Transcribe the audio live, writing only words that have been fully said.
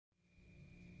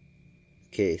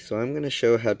Okay, so I'm going to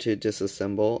show how to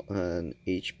disassemble an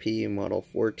HP model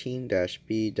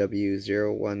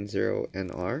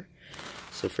 14-BW010NR.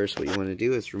 So first what you want to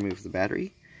do is remove the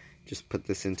battery. Just put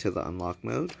this into the unlock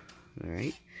mode,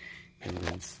 alright, and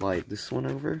then slide this one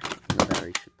over, and the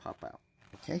battery should pop out,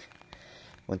 okay?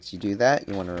 Once you do that,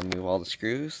 you want to remove all the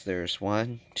screws. There's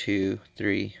 1, 2,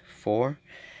 3, 4,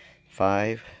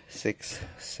 5, 6,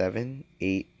 7,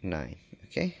 8, 9.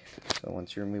 Okay, so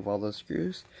once you remove all those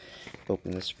screws,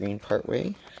 open the screen part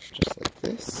way, just like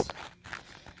this.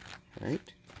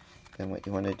 Alright, then what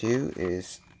you want to do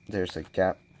is, there's a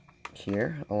gap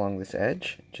here along this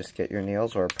edge. Just get your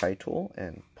nails or a pry tool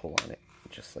and pull on it,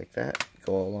 just like that.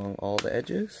 Go along all the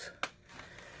edges,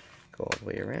 go all the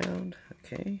way around,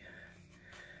 okay.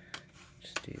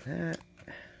 Just do that.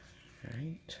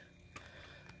 Alright,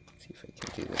 let's see if I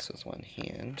can do this with one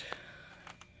hand.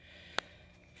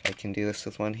 I can do this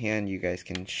with one hand, you guys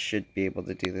should be able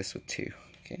to do this with two,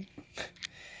 okay?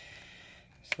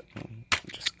 So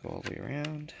just go all the way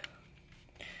around.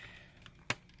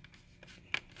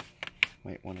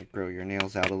 Might want to grow your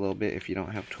nails out a little bit if you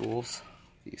don't have tools.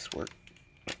 These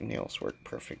nails work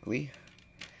perfectly.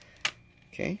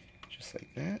 Okay, just like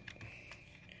that.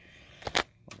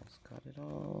 Almost got it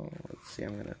all. Let's see,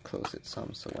 I'm going to close it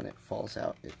some so when it falls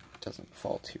out it doesn't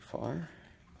fall too far.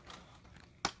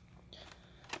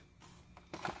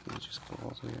 You just go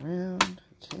all the way around,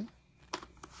 okay,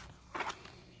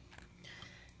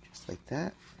 just like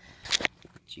that.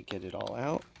 Once you get it all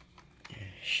out, you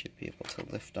should be able to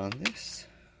lift on this.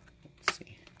 Let's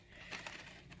see,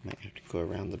 might have to go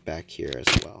around the back here as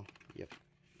well. Yep,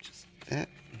 just like that.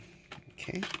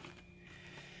 Okay,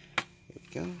 there we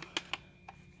go.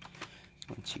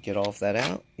 Once you get all of that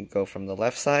out, you go from the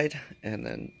left side and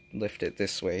then lift it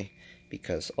this way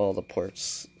because all the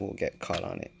ports will get caught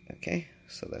on it, okay?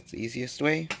 So that's the easiest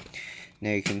way.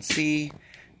 Now you can see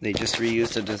they just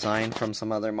reused a design from some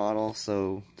other model,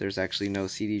 so there's actually no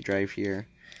CD drive here,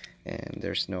 and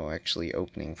there's no actually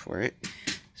opening for it.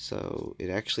 So it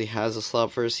actually has a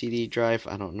slot for a CD drive.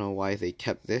 I don't know why they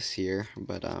kept this here,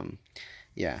 but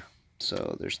yeah,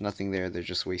 so there's nothing there. They're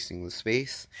just wasting the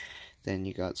space. Then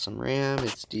you got some RAM.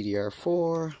 It's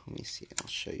DDR4. Let me see, I'll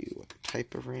show you what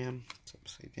type of RAM. It's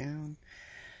upside down.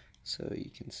 So you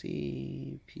can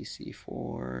see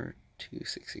PC4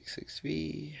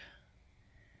 2666V.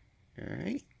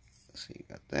 Alright, so you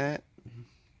got that.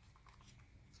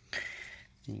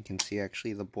 And you can see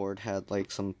actually the board had like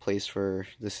some place for,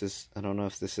 this is, I don't know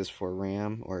if this is for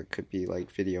RAM or it could be like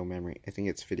video memory. I think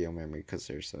it's video memory because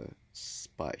there's a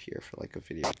spot here for like a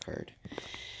video card.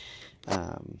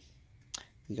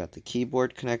 You got the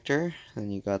keyboard connector,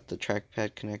 then you got the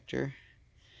trackpad connector.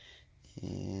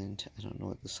 And I don't know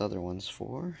what this other one's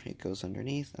for. It goes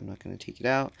underneath. I'm not going to take it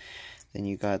out. Then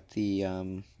you got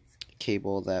the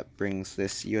cable that brings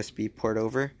this USB port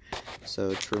over.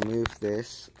 So to remove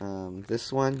this,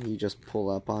 this one, you just pull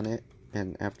up on it.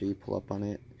 And after you pull up on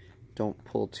it, don't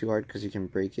pull too hard because you can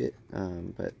break it.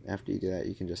 But after you do that,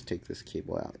 you can just take this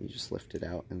cable out. You just lift it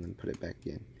out and then put it back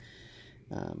in.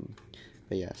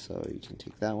 But yeah, so you can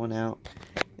take that one out.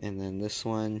 And then this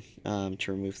one, to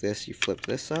remove this, you flip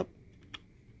this up.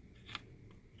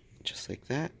 Just like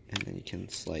that, and then you can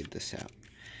slide this out.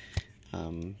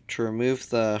 To remove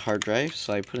the hard drive,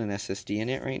 so I put an SSD in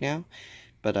it right now,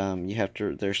 but you have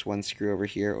to, there's one screw over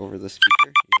here over the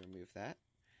speaker. You remove that.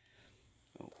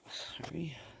 Oh,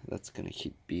 sorry, that's gonna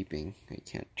keep beeping. I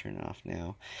can't turn it off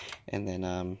now. And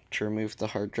then to remove the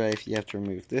hard drive, you have to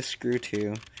remove this screw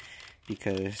too,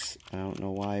 because I don't know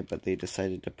why, but they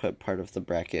decided to put part of the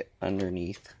bracket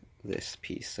underneath this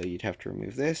piece. So you'd have to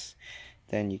remove this.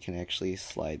 Then you can actually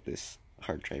slide this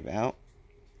hard drive out.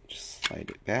 Just slide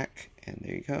it back, and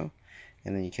there you go.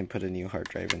 And then you can put a new hard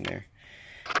drive in there.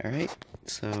 Alright,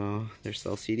 so there's the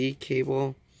LCD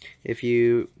cable. If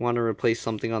you want to replace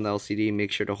something on the LCD,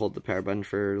 make sure to hold the power button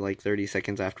for like 30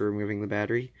 seconds after removing the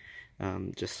battery,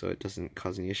 just so it doesn't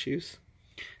cause any issues.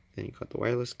 Then you got the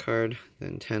wireless card, the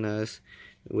antennas.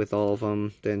 With all of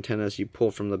them, the antennas you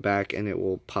pull from the back and it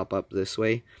will pop up this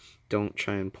way. Don't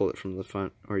try and pull it from the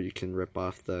front or you can rip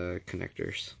off the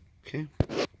connectors. Okay.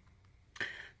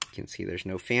 You can see there's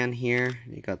no fan here.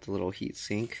 You got the little heat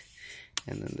sink.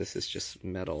 And then this is just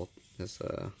metal as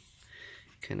a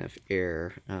kind of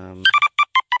air, kind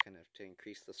of to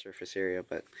increase the surface area,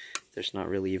 but there's not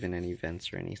really even any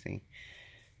vents or anything.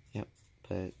 Yep,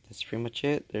 but that's pretty much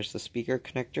it. There's the speaker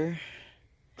connector.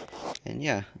 And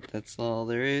yeah, that's all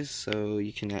there is. So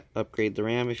you can upgrade the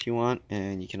RAM if you want,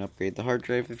 and you can upgrade the hard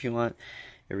drive if you want.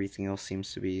 Everything else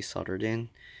seems to be soldered in.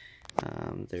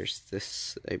 There's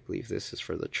this, I believe this is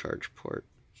for the charge port,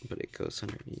 but it goes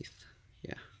underneath.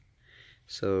 Yeah.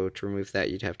 So to remove that,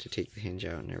 you'd have to take the hinge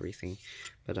out and everything.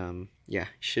 But yeah,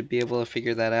 should be able to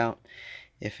figure that out.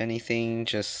 If anything,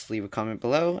 just leave a comment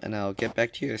below, and I'll get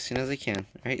back to you as soon as I can.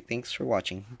 Alright, thanks for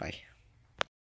watching. Bye.